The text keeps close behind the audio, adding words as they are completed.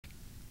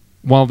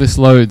while this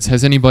loads,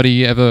 has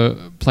anybody ever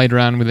played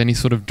around with any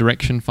sort of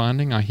direction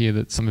finding? I hear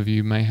that some of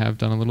you may have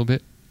done a little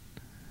bit.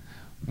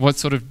 What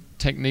sort of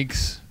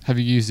techniques have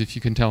you used, if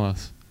you can tell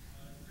us?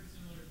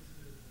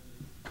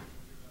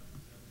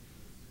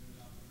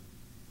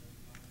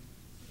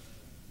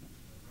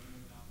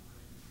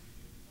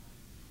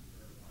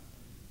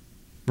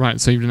 Right,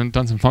 so you've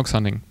done some fox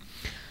hunting.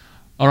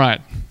 All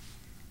right,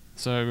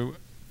 so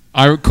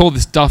I call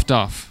this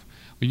duff-duff.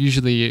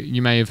 Usually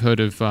you may have heard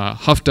of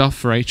huff-duff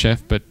for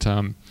HF, but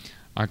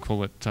I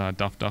call it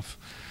duff-duff.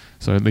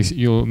 So at least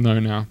you'll know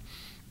now.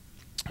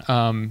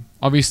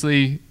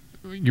 Obviously,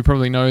 you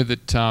probably know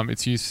that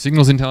it's used for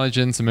signals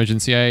intelligence,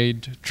 emergency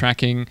aid,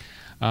 tracking,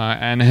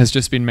 and has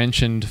just been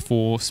mentioned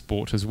for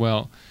sport as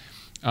well.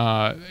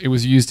 It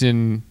was used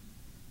in,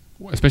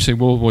 especially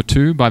World War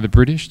II, by the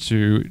British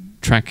to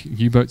track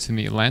U-boats in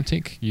the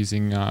Atlantic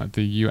using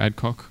the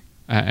U-Adcock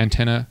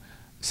antenna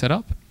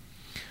setup.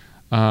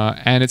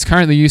 And it's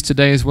currently used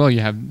today as well.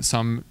 You have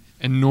some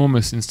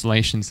enormous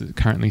installations that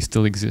currently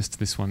still exist.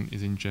 This one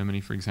is in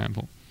Germany, for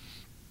example.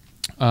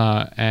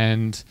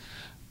 And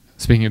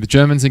speaking of the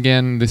Germans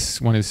again,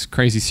 this one is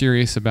crazy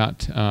serious about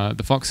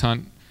the fox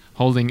hunt,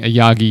 holding a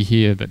Yagi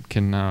here that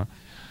can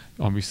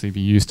obviously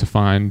be used to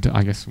find,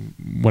 I guess,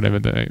 whatever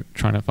they're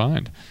trying to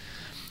find.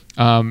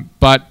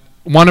 But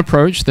one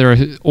approach, there are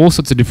all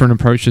sorts of different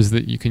approaches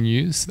that you can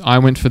use. I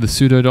went for the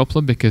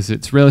pseudo-doppler because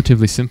it's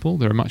relatively simple.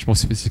 There are much more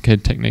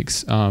sophisticated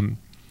techniques that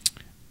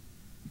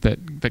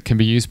can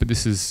be used, but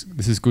this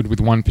is good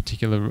with one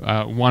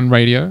particular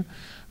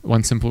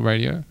one simple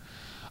radio.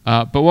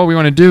 But what we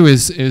want to do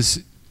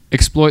is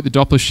exploit the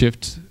Doppler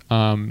shift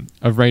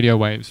of radio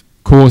waves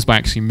caused by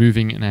actually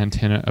moving an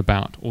antenna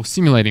about or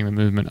simulating the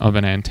movement of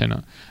an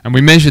antenna. And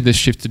we measure this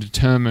shift to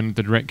determine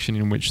the direction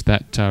in which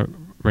that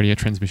radio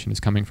transmission is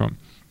coming from.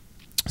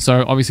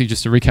 So obviously,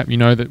 just to recap, you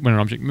know that when an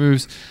object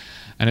moves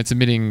and it's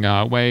emitting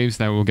waves,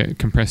 they will get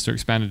compressed or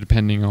expanded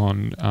depending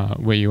on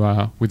where you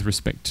are with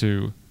respect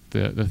to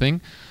the thing.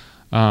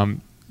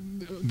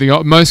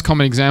 The most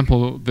common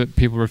example that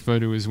people refer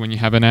to is when you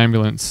have an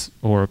ambulance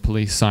or a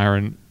police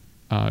siren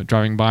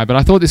driving by. But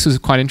I thought this was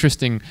quite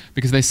interesting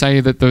because they say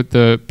that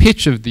the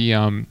pitch of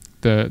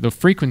the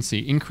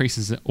frequency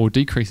increases or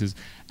decreases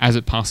as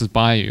it passes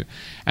by you.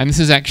 And this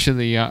is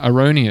actually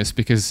erroneous,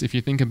 because if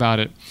you think about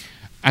it,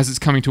 as it's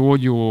coming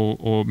toward you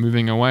or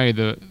moving away,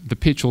 the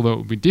pitch, although it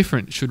will be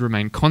different, should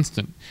remain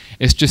constant.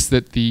 It's just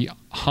that the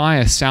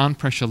higher sound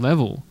pressure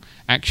level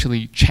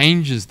actually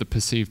changes the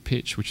perceived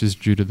pitch, which is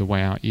due to the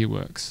way our ear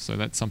works. So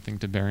that's something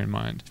to bear in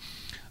mind.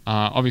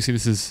 Obviously,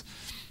 this is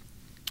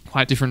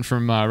quite different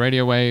from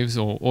radio waves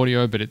or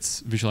audio, but it's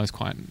visualized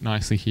quite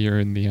nicely here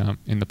in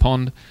the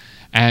pond.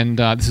 And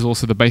this is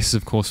also the basis,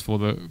 of course, for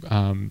the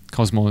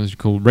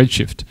cosmological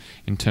redshift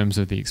in terms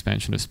of the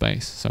expansion of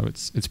space. So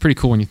it's pretty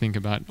cool when you think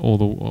about all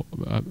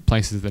the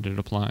places that it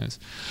applies.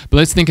 But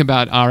let's think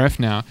about RF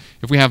now.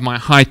 If we have my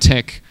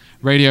high-tech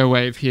radio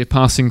wave here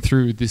passing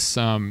through this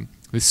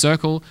this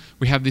circle,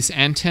 we have this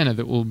antenna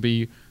that will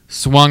be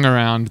swung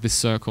around this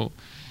circle.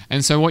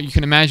 And so what you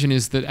can imagine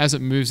is that as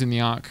it moves in the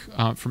arc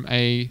from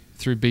A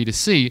through B to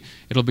C,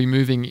 it'll be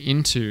moving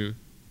into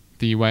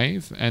the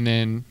wave, and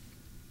then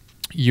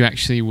you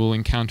actually will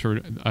encounter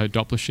a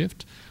Doppler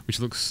shift, which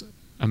looks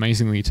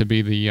amazingly to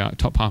be the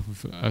top half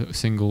of a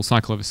single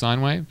cycle of a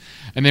sine wave.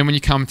 And then when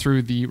you come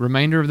through the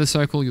remainder of the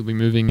circle, you'll be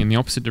moving in the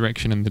opposite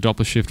direction, and the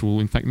Doppler shift will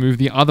in fact move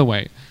the other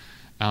way.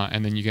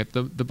 And then you get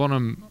the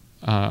bottom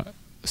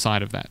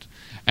side of that.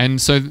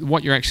 And so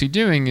what you're actually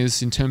doing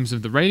is, in terms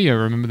of the radio,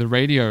 remember the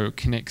radio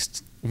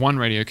connects, one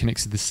radio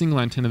connects to the single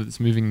antenna that's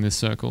moving in this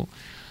circle.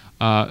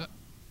 That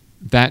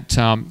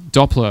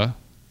Doppler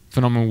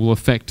phenomenon will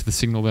affect the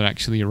signal that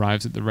actually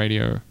arrives at the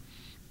radio.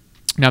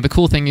 Now, the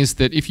cool thing is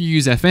that if you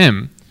use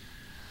FM,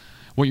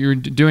 what you're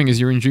doing is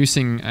you're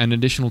inducing an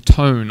additional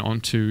tone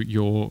onto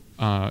your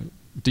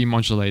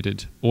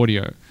demodulated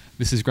audio.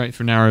 This is great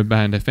for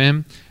narrowband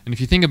FM. And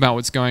if you think about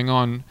what's going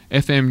on,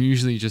 FM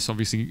usually just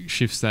obviously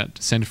shifts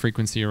that center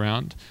frequency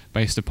around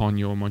based upon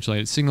your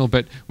modulated signal.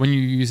 But when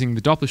you're using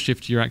the Doppler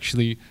shift, you're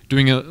actually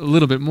doing a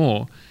little bit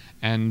more.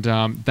 And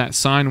that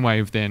sine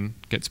wave then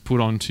gets put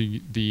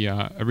onto the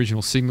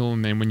original signal,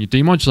 and then when you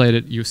demodulate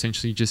it, you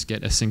essentially just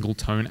get a single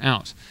tone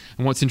out.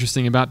 And what's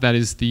interesting about that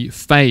is the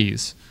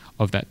phase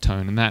of that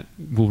tone, and that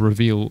will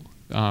reveal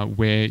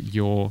where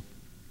your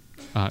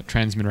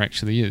transmitter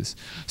actually is.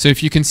 So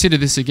if you consider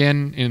this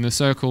again in the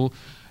circle,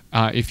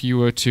 if you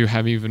were to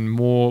have even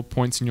more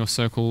points in your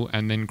circle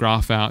and then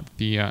graph out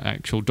the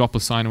actual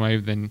Doppler sine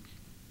wave, then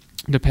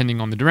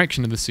depending on the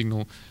direction of the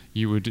signal,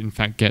 you would in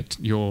fact get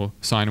your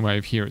sine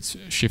wave here. It's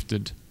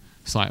shifted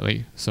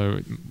slightly,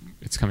 so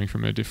it's coming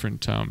from a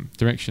different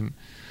direction.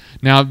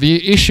 Now,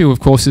 the issue, of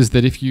course, is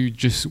that if you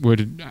just were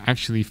to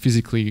actually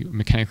physically,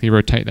 mechanically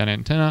rotate that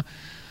antenna,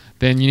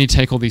 then you need to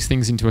take all these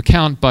things into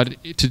account, but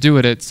to do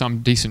it at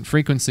some decent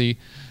frequency,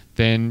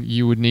 then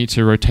you would need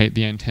to rotate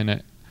the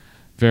antenna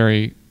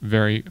very,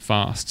 very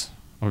fast.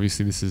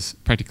 Obviously, this is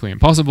practically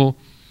impossible.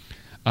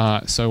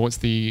 So what's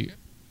the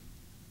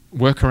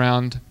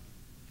workaround?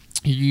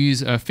 you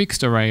use a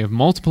fixed array of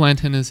multiple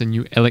antennas and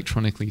you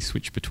electronically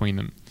switch between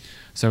them.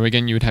 So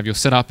again, you would have your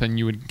setup and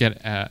you would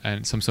get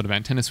some sort of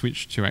antenna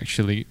switch to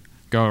actually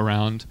go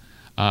around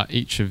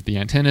each of the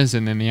antennas,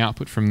 and then the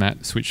output from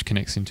that switch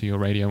connects into your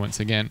radio once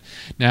again.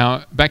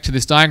 Now, back to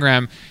this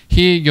diagram,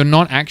 here you're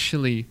not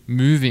actually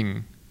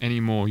moving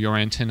anymore your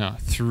antenna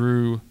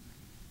through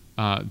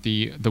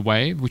the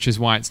wave, which is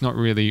why it's not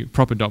really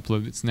proper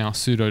Doppler, it's now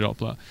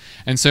pseudo-doppler.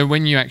 And so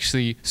when you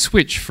actually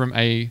switch from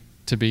A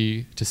to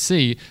B to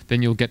C,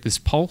 then you'll get this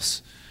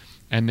pulse,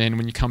 and then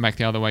when you come back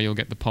the other way, you'll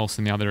get the pulse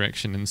in the other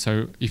direction. And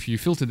so if you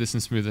filter this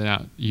and smooth it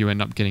out, you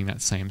end up getting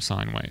that same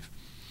sine wave.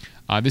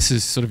 This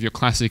is sort of your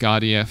classic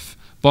RDF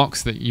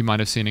box that you might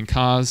have seen in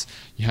cars.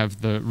 You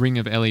have the ring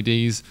of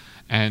LEDs,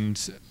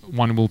 and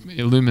one will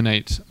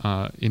illuminate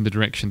in the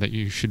direction that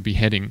you should be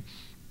heading.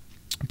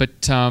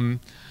 But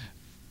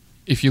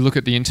if you look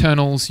at the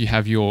internals, you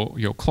have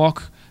your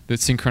clock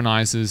that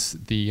synchronizes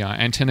the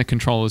antenna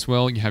control as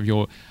well. You have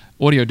your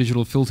audio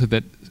digital filter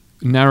that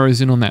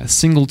narrows in on that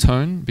single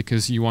tone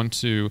because you want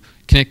to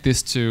connect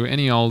this to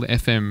any old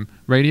FM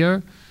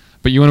radio,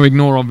 but you want to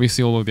ignore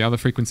obviously all of the other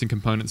frequency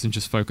components and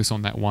just focus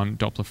on that one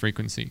Doppler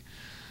frequency.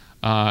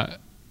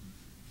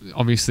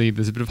 Obviously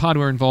there's a bit of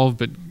hardware involved,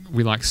 but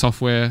we like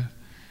software,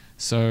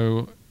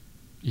 so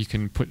you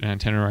can put an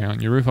antenna array on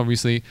your roof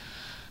obviously.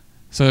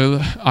 So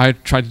I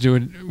tried to do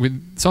it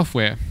with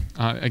software.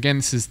 Again,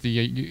 this is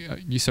the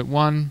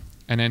USRP1,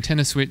 an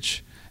antenna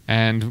switch,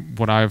 and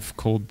what I've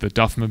called the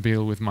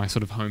Duffmobile with my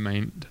sort of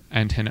homemade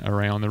antenna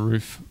array on the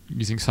roof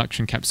using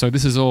suction caps. So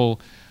this is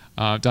all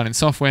done in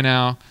software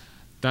now.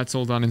 That's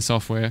all done in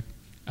software.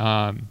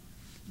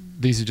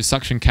 These are just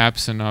suction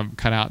caps, and I've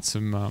cut out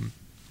some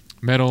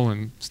metal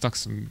and stuck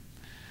some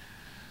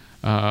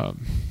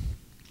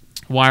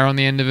wire on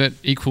the end of it.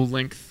 Equal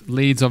length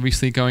leads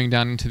obviously going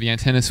down into the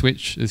antenna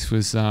switch. This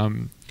was a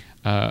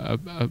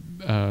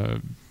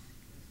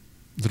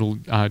little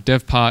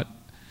dev part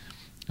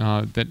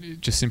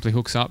that just simply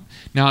hooks up.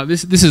 Now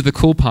this is the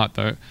cool part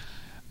though.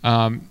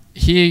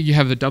 Here you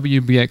have the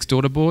WBX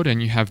daughter board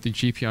and you have the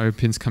GPIO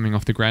pins coming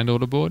off the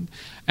granddaughter board.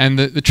 And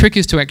the trick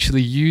is to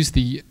actually use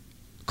the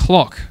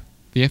clock,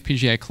 the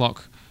FPGA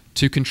clock,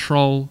 to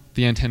control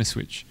the antenna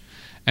switch.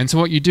 And so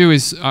what you do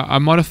is I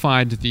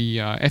modified the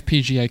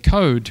FPGA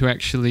code to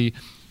actually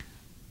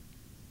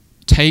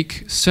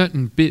take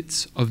certain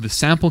bits of the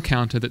sample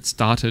counter that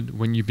started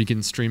when you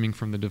begin streaming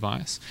from the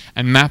device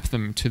and map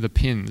them to the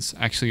pins,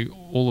 actually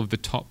all of the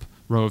top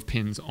row of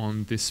pins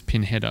on this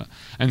pin header.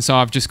 And so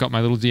I've just got my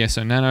little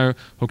DSO Nano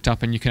hooked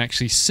up, and you can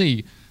actually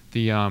see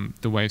the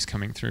waves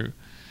coming through.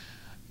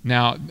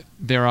 Now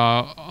there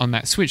are, on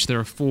that switch, there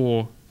are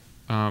 4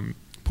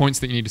 points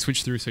that you need to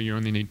switch through, so you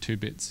only need 2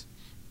 bits.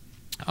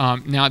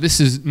 Now this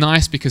is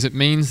nice because it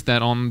means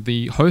that on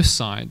the host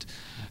side,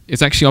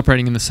 it's actually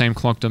operating in the same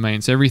clock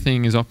domain. So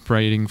everything is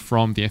operating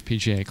from the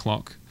FPGA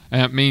clock.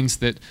 And it means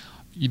that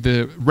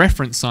the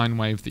reference sine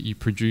wave that you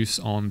produce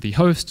on the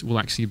host will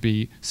actually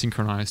be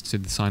synchronized to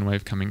the sine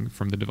wave coming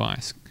from the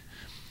device,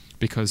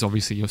 because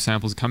obviously your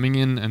samples are coming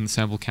in and the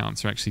sample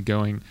counts are actually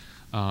going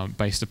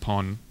based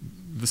upon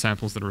the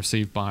samples that are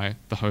received by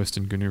the host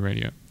in GNU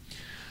Radio.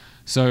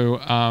 So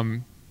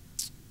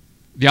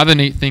the other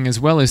neat thing as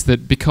well is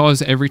that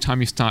because every time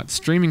you start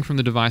streaming from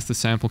the device, the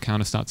sample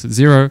counter starts at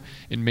 0,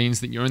 it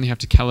means that you only have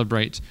to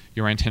calibrate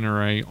your antenna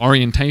array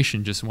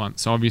orientation just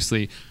once. So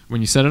obviously,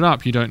 when you set it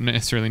up, you don't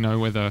necessarily know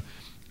whether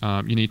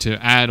you need to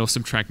add or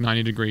subtract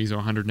 90 degrees or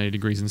 180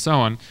 degrees and so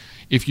on.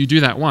 If you do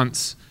that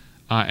once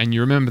and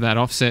you remember that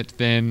offset,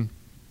 then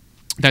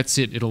that's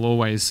it. It'll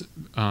always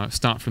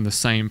start from the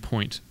same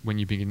point when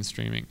you begin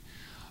streaming.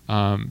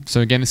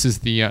 So again, this is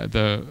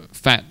the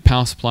fat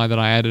power supply that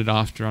I added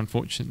after,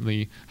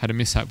 unfortunately, had a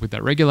mishap with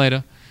that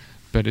regulator,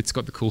 but it's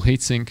got the cool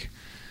heatsink.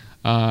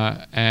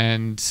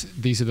 And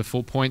these are the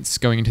 4 points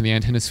going into the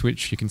antenna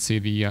switch. You can see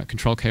the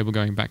control cable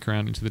going back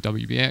around into the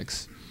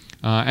WBX.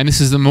 And this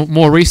is the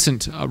more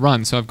recent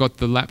run. So I've got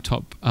the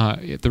laptop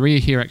at the rear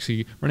here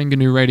actually running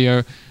GNU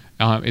Radio.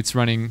 It's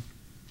running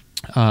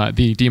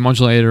the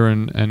demodulator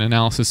and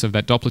analysis of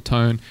that Doppler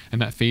tone, and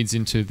that feeds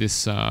into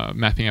this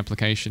mapping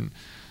application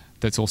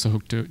that's also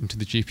hooked into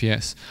the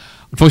GPS.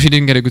 Unfortunately,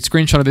 didn't get a good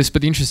screenshot of this,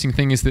 but the interesting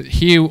thing is that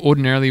here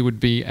ordinarily would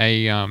be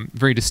a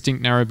very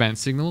distinct narrowband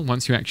signal.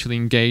 Once you actually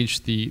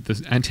engage the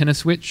antenna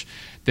switch,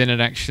 then it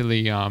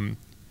actually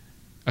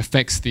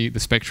affects the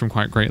spectrum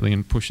quite greatly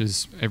and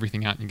pushes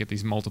everything out, and you get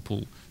these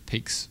multiple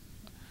peaks.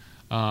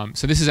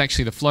 So this is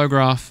actually the flow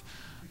graph.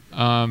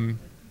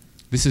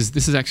 This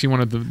is actually one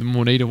of the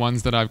more neater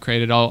ones that I've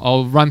created.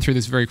 I'll run through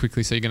this very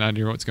quickly so you get an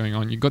idea of what's going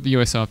on. You've got the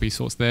USRP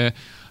source there,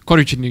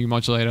 quadrature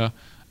demodulator,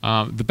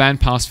 the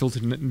bandpass filter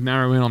to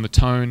narrow in on the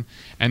tone,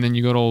 and then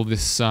you got all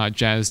this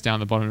jazz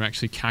down the bottom to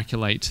actually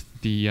calculate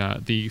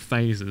the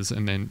phases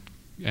and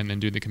then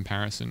do the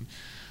comparison.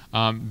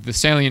 The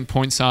salient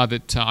points are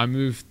that I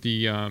moved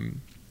the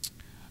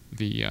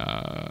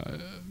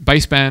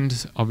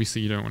baseband.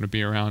 Obviously, you don't want to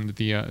be around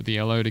the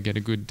LO to get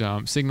a good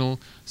signal,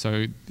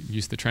 so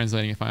use the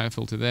translating FIR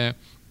filter there.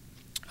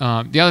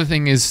 The other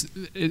thing is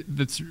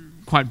that's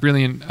quite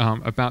brilliant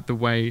about the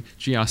way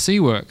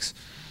GRC works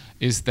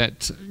is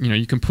that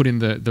you can put in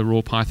the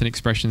raw Python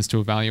expressions to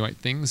evaluate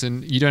things,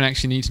 and you don't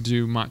actually need to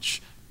do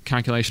much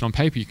calculation on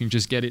paper. You can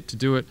just get it to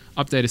do it,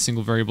 update a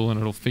single variable, and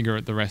it'll figure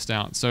the rest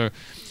out. So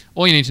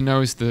all you need to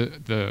know is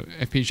the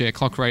FPGA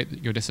clock rate,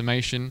 your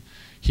decimation.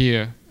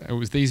 Here it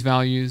was these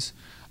values.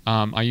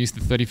 I used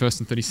the 31st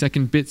and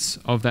 32nd bits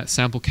of that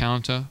sample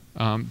counter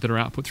that are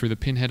output through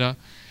the pin header.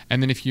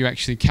 And then if you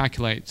actually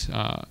calculate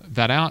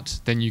that out,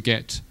 then you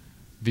get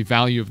the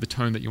value of the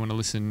tone that you want to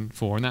listen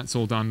for. And that's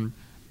all done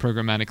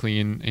programmatically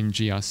in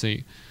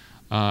GRC.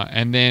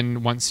 And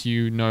then once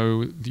you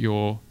know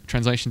your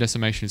translation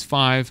decimation is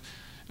 5,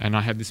 and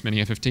I have this many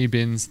FFT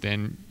bins,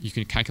 then you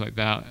can calculate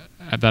that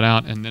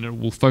out, and then it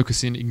will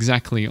focus in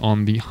exactly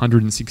on the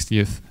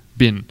 160th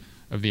bin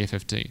of the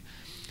FFT.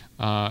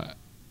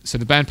 So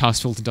the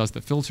bandpass filter does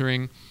the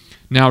filtering.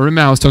 Now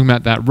remember I was talking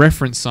about that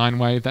reference sine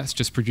wave, that's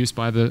just produced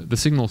by the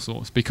signal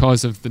source.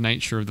 Because of the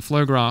nature of the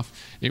flow graph,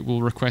 it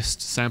will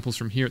request samples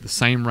from here at the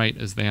same rate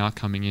as they are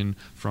coming in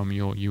from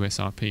your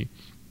USRP.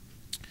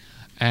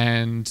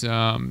 And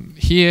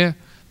here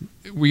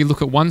we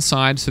look at one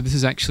side, so this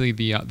is actually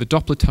the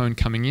Doppler tone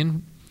coming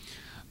in.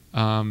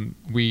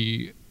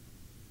 Beg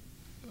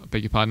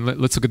your pardon,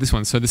 let's look at this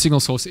one. So the signal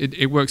source,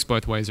 it works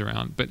both ways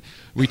around, but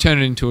we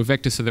turn it into a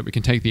vector so that we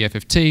can take the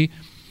FFT.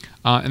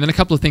 And then a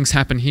couple of things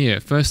happen here.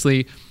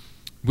 Firstly,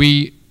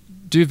 we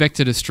do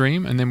vector to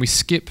stream, and then we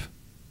skip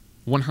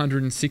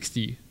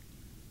 160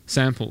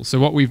 samples. So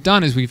what we've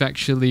done is we've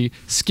actually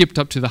skipped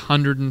up to the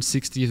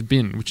 160th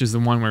bin, which is the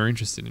one we're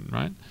interested in,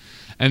 right?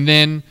 And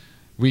then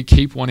we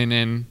keep one in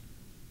N,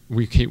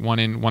 we keep one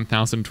in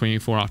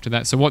 1024 after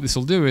that. So what this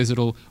will do is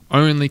it'll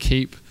only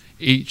keep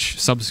each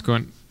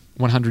subsequent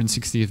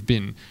 160th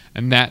bin,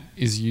 and that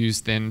is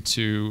used then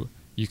to,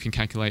 you can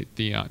calculate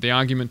the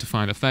argument to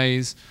find a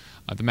phase,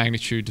 the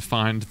magnitude to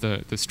find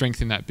the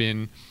strength in that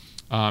bin.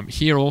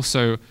 Here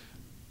also,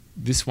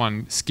 this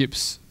one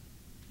skips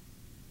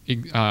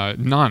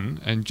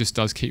none and just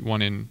does keep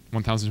one in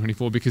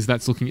 1024 because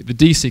that's looking at the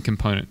DC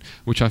component,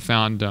 which I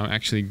found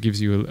actually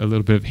gives you a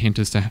little bit of a hint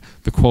as to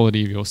the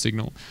quality of your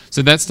signal.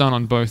 So that's done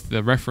on both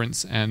the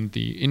reference and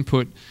the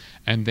input,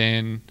 and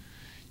then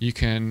you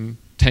can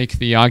take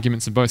the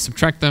arguments and both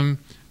subtract them,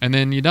 and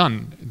then you're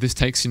done. This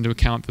takes into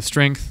account the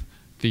strength,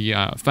 the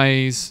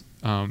phase,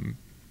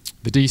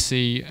 the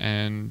DC,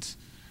 and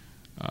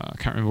I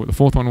can't remember what the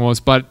fourth one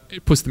was, but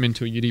it puts them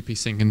into a UDP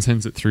sync and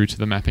sends it through to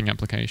the mapping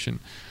application.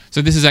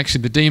 So this is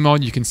actually the D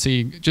mod. You can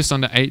see just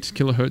under 8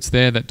 kilohertz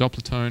there, that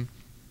Doppler tone.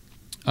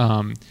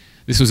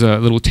 This was a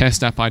little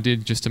test app I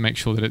did just to make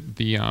sure that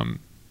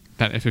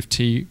that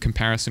FFT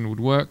comparison would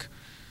work.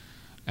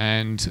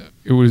 And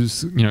it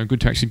was good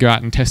to actually go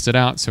out and test it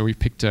out. So we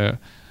picked a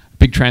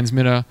big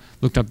transmitter,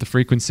 looked up the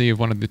frequency of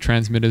one of the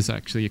transmitters,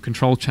 actually a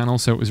control channel,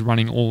 so it was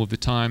running all of the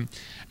time,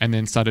 and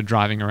then started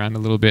driving around a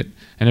little bit.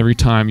 And every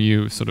time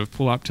you sort of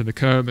pull up to the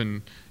curb,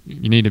 and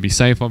you need to be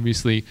safe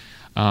obviously,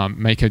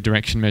 make a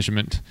direction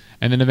measurement,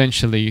 and then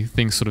eventually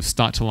things sort of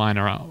start to line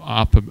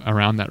up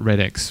around that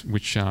red X,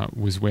 which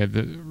was where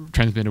the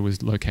transmitter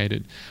was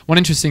located. One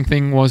interesting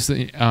thing was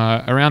that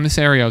around this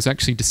area I was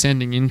actually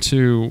descending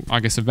into, I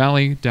guess, a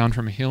valley down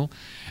from a hill,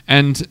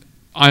 and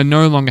I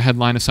no longer had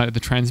line of sight of the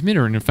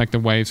transmitter, and in fact the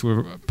waves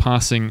were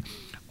passing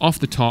off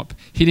the top,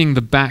 hitting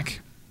the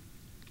back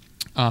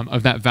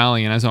of that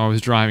valley, and as I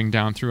was driving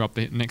down through up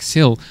the next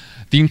hill,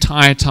 the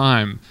entire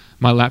time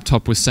my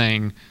laptop was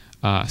saying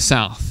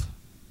south,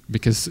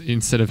 because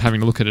instead of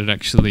having to look at it, it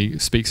actually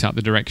speaks out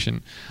the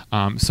direction.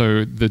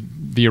 So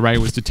the array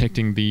was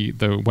detecting the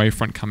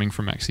wavefront coming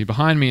from actually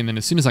behind me, and then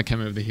as soon as I came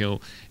over the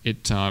hill,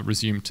 it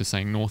resumed to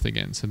saying north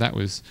again. So that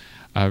was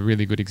a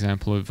really good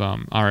example of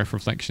RF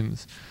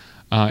reflections.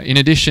 In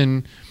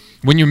addition,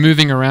 when you're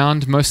moving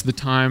around, most of the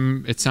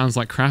time it sounds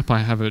like crap. I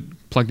have it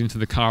plugged into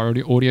the car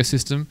audio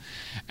system,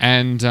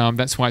 and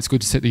that's why it's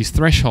good to set these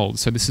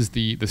thresholds. So this is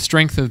the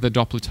strength of the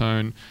Doppler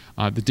tone,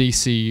 the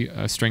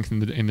DC strength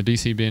in the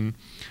DC bin,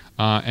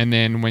 and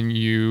then when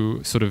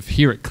you sort of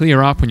hear it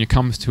clear up, when you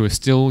come to a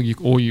still,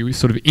 you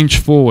sort of inch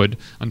forward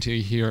until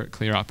you hear it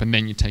clear up, and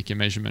then you take your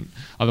measurement.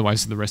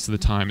 Otherwise, the rest of the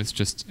time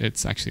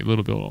it's actually a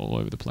little bit all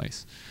over the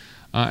place.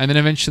 And then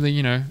eventually,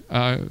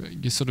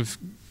 you sort of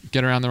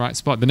get around the right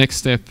spot. The next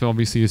step,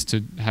 obviously, is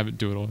to have it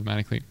do it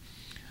automatically.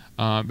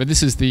 But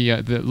this is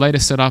the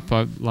latest setup.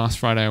 Last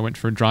Friday, I went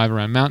for a drive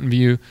around Mountain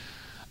View.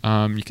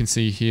 You can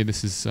see here,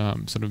 this is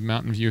sort of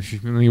Mountain View, if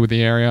you're familiar with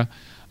the area.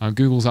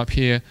 Google's up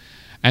here.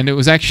 And it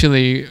was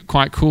actually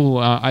quite cool.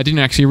 I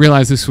didn't actually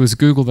realize this was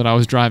Google that I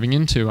was driving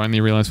into. I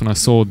only realized when I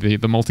saw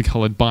the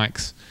multicolored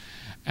bikes.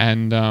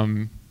 And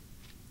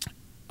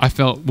I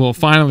felt, well,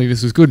 finally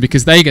this was good,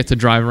 because they get to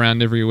drive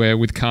around everywhere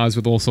with cars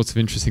with all sorts of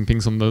interesting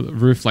things on the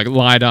roof, like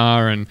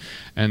LiDAR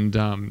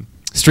and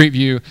Street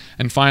View.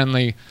 And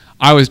finally,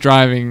 I was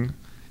driving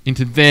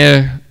into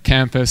their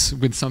campus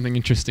with something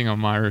interesting on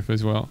my roof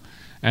as well.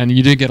 And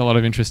you do get a lot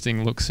of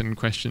interesting looks and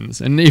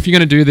questions. And if you're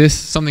going to do this,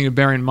 something to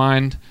bear in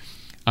mind,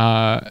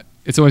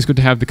 it's always good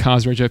to have the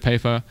car's rego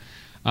paper.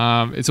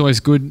 It's always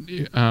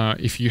good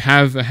if you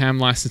have a ham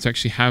license to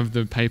actually have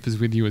the papers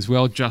with you as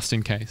well, just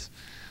in case.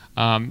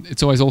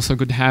 It's always also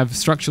good to have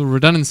structural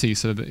redundancy,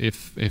 so that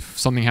if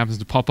something happens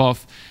to pop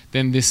off,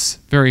 then this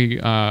very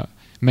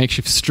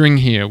makeshift string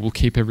here will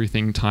keep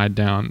everything tied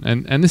down.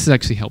 And this has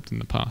actually helped in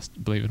the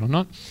past, believe it or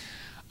not.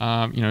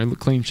 You know, look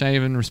clean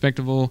shaven,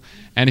 respectable.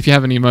 And if you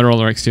have any Motorola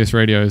or XTS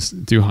radios,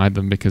 do hide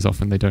them, because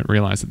often they don't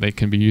realize that they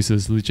can be used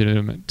as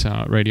legitimate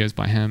radios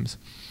by hams.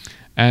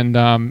 And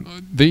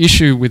the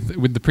issue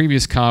with the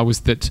previous car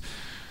was that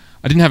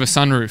I didn't have a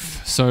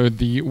sunroof, so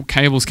the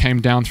cables came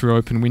down through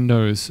open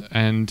windows,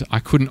 and I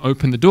couldn't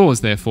open the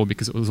doors, therefore,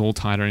 because it was all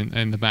tighter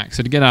in the back.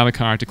 So to get out of the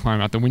car, I had to climb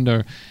out the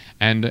window.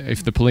 And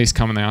if the police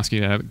come and they ask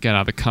you to get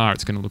out of the car,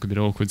 it's going to look a bit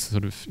awkward,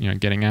 sort of, you know,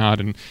 getting out,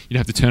 and you'd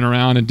have to turn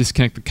around and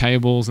disconnect the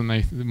cables, and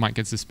they might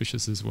get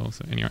suspicious as well.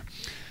 So anyway,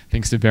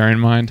 things to bear in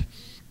mind.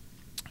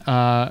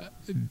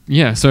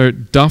 Yeah, so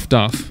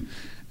duff.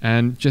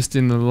 And just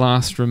in the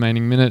last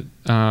remaining minute,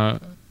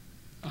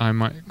 I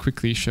might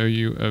quickly show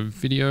you a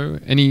video.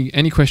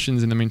 Any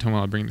questions in the meantime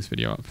while I bring this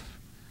video up?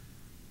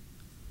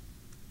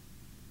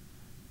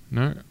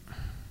 No?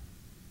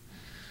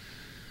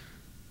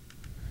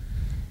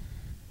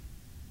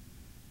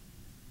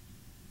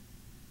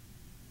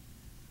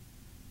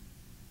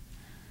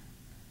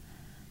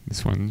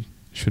 This one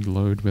should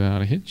load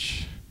without a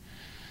hitch.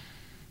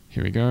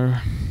 Here we go. Was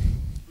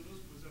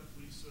that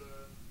police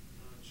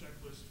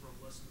checklist from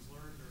lessons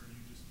learned, or are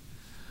you just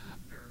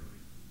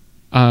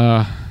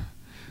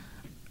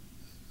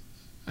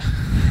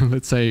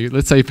paranoid?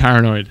 let's say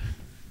paranoid.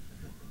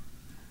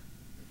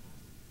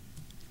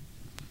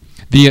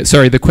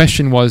 Sorry, the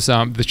question was, the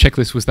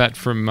checklist, was that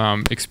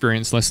from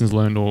experience, lessons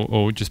learned,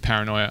 or just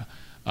paranoia?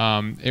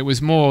 It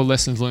was more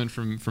lessons learned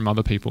from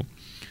other people.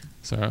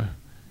 So.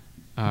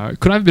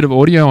 Could I have a bit of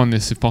audio on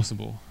this, if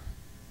possible?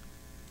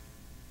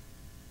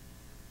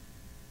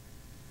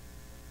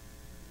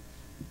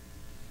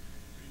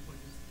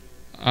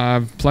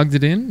 I've plugged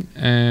it in,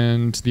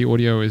 and the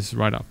audio is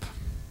right up.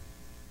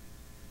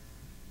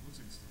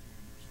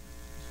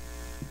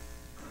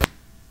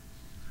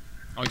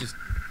 Oh, can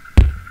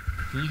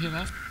you hear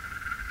that?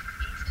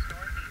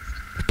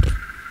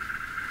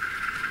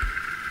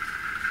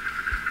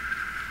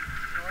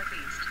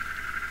 Northeast.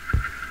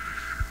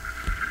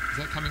 Is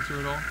that coming through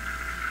at all?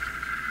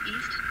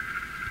 East.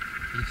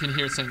 You can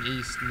hear it saying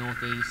east,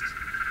 northeast,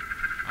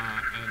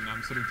 and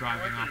I'm sort of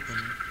driving northeast. up,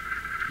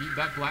 and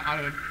that black.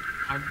 I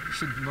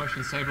should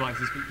motion stabilize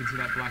this, but you can see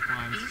that black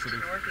line East, sort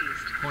of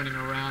northeast. pointing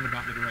around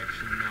about the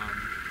direction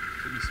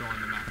that you saw on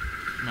the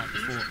map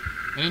before. East.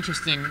 And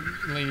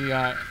interestingly,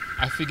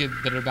 I figured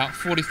that at about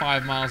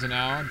 45 miles an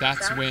hour,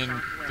 that's South, when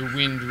southwest. the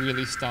wind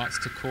really starts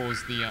to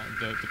cause the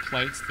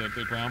plates,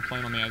 the ground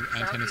plane on the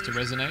antennas to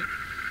Southeast. resonate.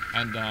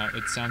 And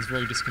it sounds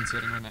very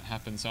disconcerting when that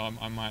happens, so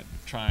I might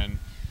try and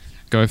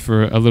go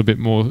for a little bit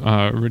more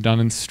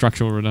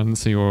structural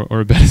redundancy, or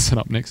a better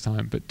setup next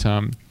time. But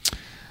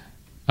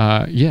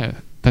yeah,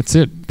 that's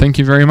it. Thank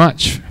you very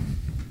much.